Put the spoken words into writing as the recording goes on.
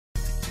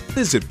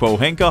Visit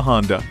Pohanka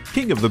Honda,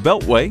 King of the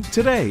Beltway,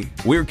 today.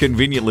 We're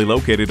conveniently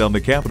located on the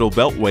Capitol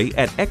Beltway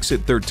at Exit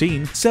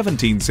 13,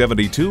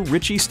 1772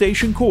 Ritchie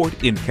Station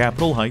Court in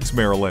Capitol Heights,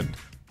 Maryland.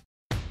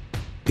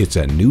 It's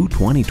a new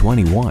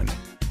 2021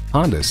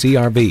 Honda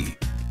CR-V.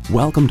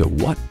 Welcome to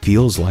what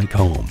feels like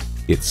home.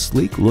 It's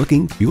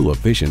sleek-looking,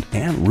 fuel-efficient,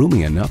 and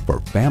roomy enough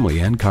for family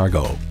and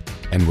cargo.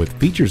 And with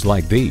features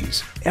like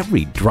these,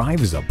 every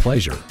drive is a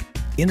pleasure.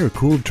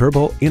 Intercooled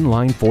turbo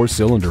inline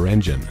 4-cylinder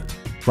engine,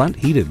 front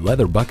heated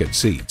leather bucket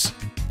seats,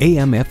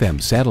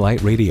 AM/FM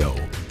satellite radio,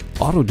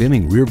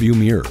 auto-dimming rearview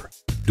mirror,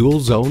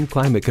 dual-zone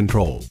climate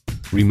control,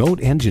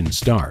 remote engine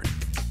start,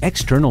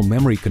 external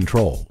memory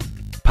control,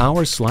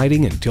 power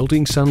sliding and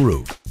tilting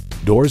sunroof,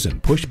 doors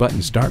and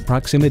push-button start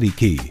proximity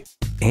key,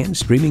 and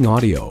streaming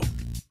audio.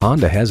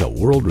 Honda has a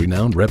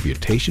world-renowned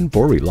reputation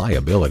for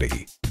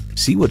reliability.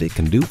 See what it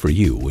can do for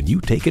you when you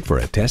take it for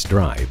a test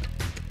drive.